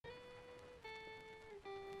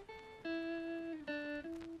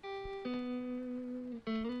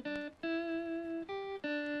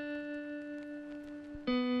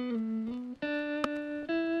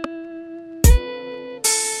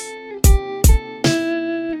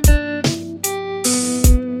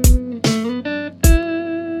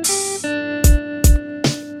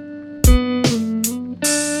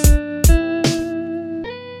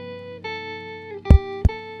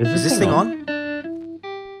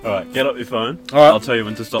Alright, get up your phone. Alright. I'll tell you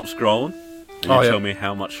when to stop scrolling. And you Oh, yeah. tell me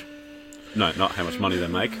how much... No, not how much money they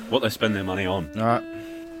make. What they spend their money on. Alright.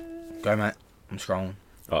 Go, mate. I'm scrolling.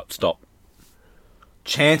 Alright, stop.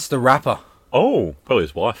 Chance the Rapper. Oh, probably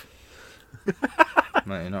his wife.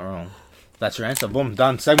 Mate, you're not wrong. That's your answer. Boom,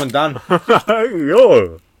 done. Segment done.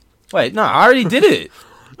 No, Wait, no, I already did it.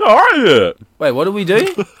 I did it. Wait, what did we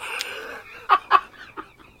do?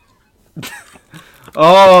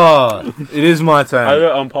 Oh, it is my turn. I did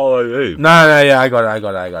it on Polo V. No, yeah, I got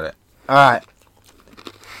it. Alright.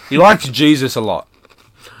 He likes Jesus a lot.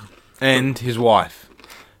 And his wife.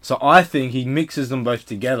 So I think he mixes them both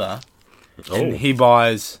together. And he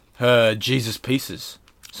buys her Jesus pieces.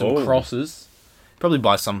 Some crosses. Probably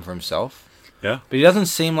buys some for himself. Yeah. But he doesn't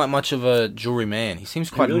seem like much of a jewelry man. He seems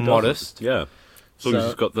quite really modest. doesn't. Yeah. As long as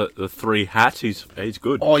he's got the 3 hats, he's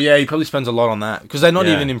good. Oh, yeah, he probably spends a lot on that. Because they're not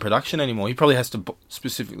Yeah. even in production anymore. He probably has to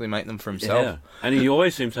specifically make them for himself. Yeah. And he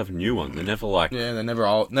always seems to have a new one. They're never like... Yeah, they're never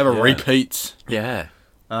old. Never Yeah. repeats. Yeah.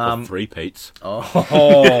 Or 3 Pete's.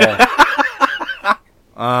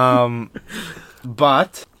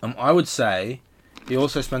 But I would say he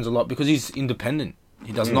also spends a lot because he's independent.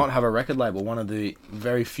 He does not have a record label. One of the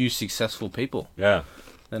very few successful people Yeah.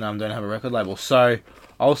 that don't have a record label. So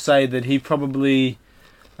I'll say that he probably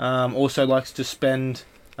also likes to spend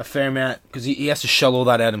a fair amount because he has to shell all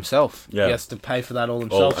that out himself. Yeah. He has to pay for that all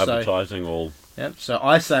All himself. advertising, all... Yep. So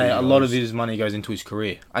I say a lot of his money goes into his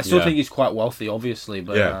career. I still Yeah. think he's quite wealthy, obviously,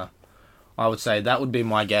 but Yeah. I would say that would be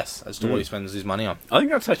my guess as to what he spends his money on. I think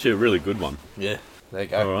that's actually a really good one. Yeah. There you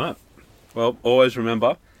go. All right. Well, always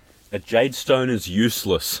remember, a jade stone is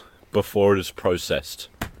useless before it is processed.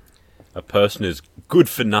 A person is good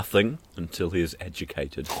for nothing until he is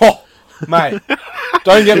educated. Oh, mate,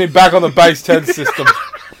 don't get me back on the base 10 system.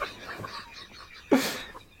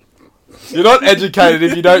 You're not educated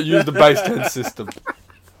if you don't use the base 10 system.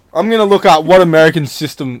 I'm going to look up what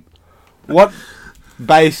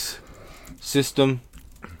base system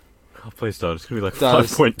Oh, please don't. It's going to be like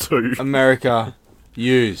Does 5.2. America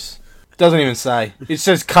use. Doesn't even say. It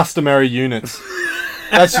says customary units.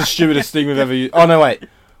 That's the stupidest thing we've ever used. Oh, no, wait.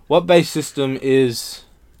 What base system is...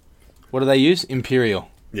 What do they use? Imperial.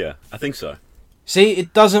 Yeah, I think so. See,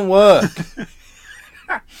 it doesn't work.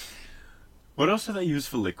 What else do they use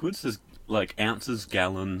for liquids? There's like ounces,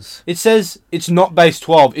 gallons. It says it's not base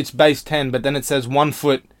 12, it's base 10, but then it says 1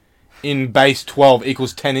 foot in base 12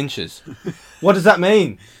 equals 10 inches. What does that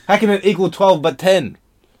mean? How can it equal 12 but 10?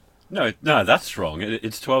 No, that's wrong.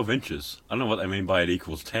 It's 12 inches. I don't know what they mean by it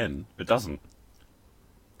equals 10. It doesn't.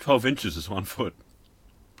 12 inches is 1 foot.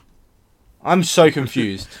 I'm so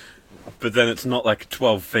confused. But then it's not like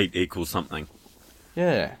 12 feet equals something.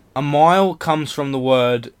 Yeah. A mile comes from the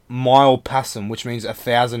word mile passum, which means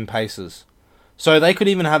 1,000 paces. So they could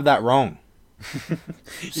even have that wrong.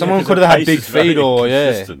 Someone 'cause could the have had pace big is very feet or, yeah.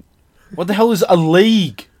 inconsistent. What the hell is a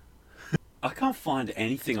league? I can't find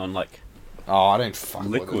anything on like Oh, I don't fuck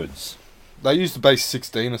with it. liquids. They use the base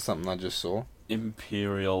 16 or something I just saw.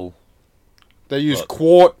 Imperial. They use What?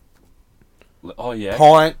 quart, Oh, yeah.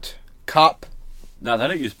 pint, cup. No, they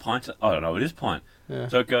don't use pint. I don't know. It is pint. Yeah.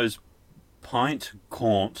 So it goes pint,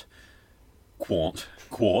 quart,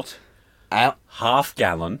 half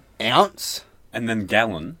gallon, Ounce. and then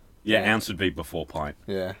gallon. Yeah, Yeah. ounce would be before pint.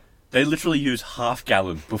 Yeah. They literally use half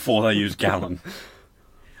gallon before they use gallon.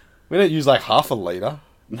 We don't use like half a litre.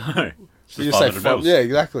 No. It's You just just say 500 mils. yeah,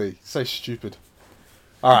 exactly. So stupid.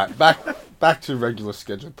 Alright, back to regular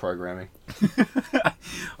scheduled programming.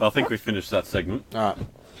 Well, I think we finished that segment. Alright.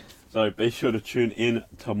 So be sure to tune in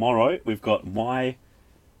tomorrow. We've got No,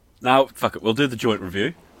 fuck it. We'll do the joint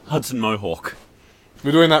review. Hudson Mohawk.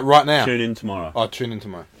 We're doing that right now. Tune in tomorrow. Oh, tune in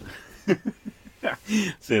tomorrow.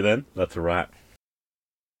 See you then. That's a wrap.